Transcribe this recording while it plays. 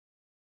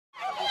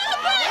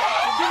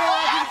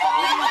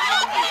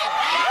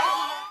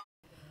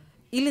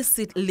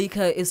Illicit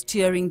liquor is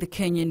tearing the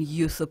Kenyan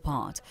youth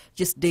apart.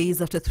 Just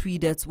days after 3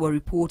 deaths were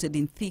reported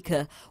in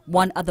Thika,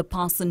 one other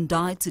person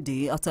died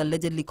today after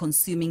allegedly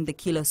consuming the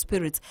killer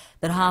spirits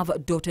that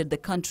have dotted the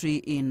country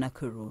in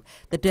Nakuru.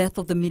 The death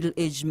of the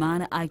middle-aged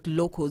man irked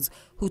locals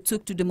who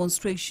took to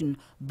demonstration,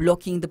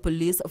 blocking the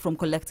police from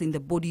collecting the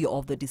body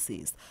of the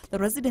deceased. The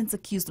residents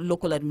accused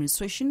local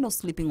administration of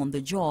sleeping on the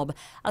job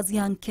as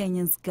young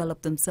Kenyans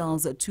gallop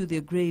themselves to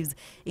their graves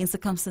in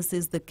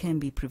circumstances that can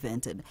be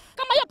prevented.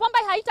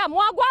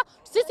 Mwagwa,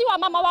 sisi wa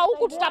mama wa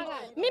huku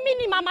mimi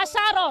ni mama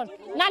Sharon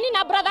na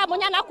nina brother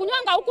mwenye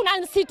anakunywanga huku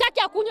na sitaki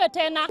akunywe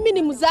tena. Mimi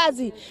ni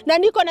mzazi na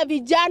niko na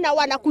vijana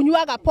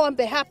wanakunywaga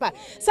pombe hapa.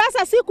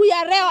 Sasa siku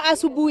ya leo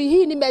asubuhi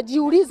hii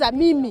nimejiuliza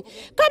mimi,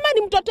 kama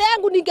ni mtoto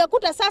yangu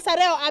ningekuta sasa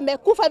leo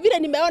amekufa vile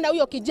nimeona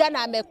huyo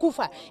kijana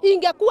amekufa,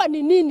 ingekuwa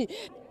ni nini?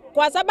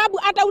 Kwa sababu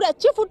hata ule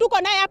chifu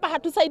tuko naye hapa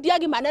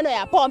hatusaidiagi maneno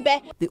ya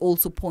pombe. They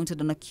also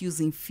pointed an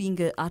accusing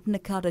finger at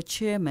NACADA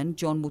chairman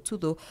John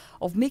Mututho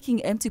of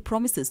making empty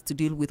promises to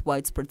deal with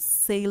widespread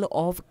sale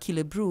of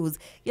killer brews,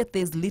 yet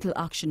there's little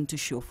action to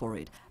show for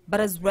it. But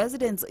as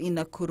residents in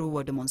Nakuru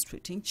were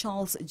demonstrating,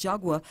 Charles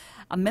Jagua,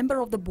 a member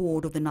of the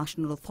board of the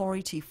National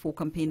Authority for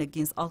Campaign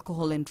Against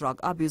Alcohol and Drug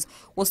Abuse,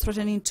 was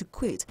threatening to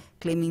quit,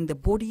 claiming the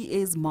body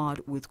is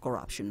marred with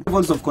corruption.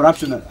 Levels of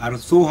corruption are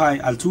so high,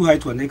 are too high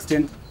to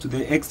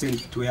the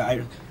extent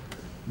where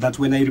that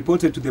when I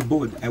reported to the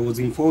board, I was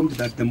informed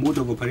that the mode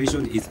of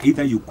operation is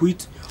either you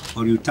quit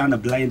or you turn a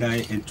blind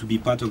eye and to be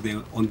part of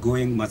the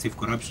ongoing massive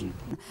corruption.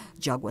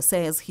 Jagua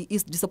says he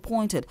is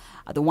disappointed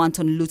at the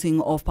wanton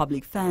looting of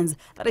public funds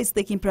that is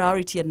taking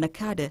priority at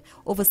NACADA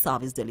over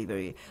service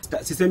delivery.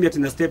 Sisemi ati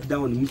na step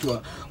down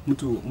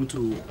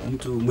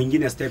mtu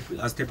mwingine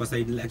a step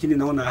aside, lakini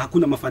naona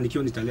hakuna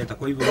mafanikio nitaleta.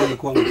 Kwa hivyo mimi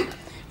kwangu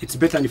it's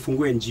better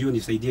nifungue NGO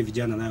nisaidie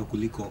vijana nayo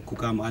kuliko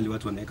kukaa mahali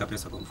watu wanaweka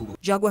pesa kwa mfuko.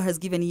 Jagua has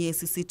given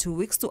EACC 2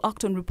 weeks to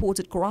act on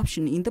reported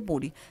corruption in the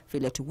body,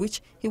 failure to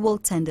which he will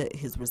tender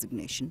his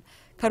resignation.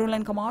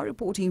 Caroline Kamar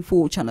reporting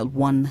for Channel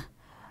 1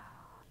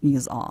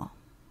 News Hour.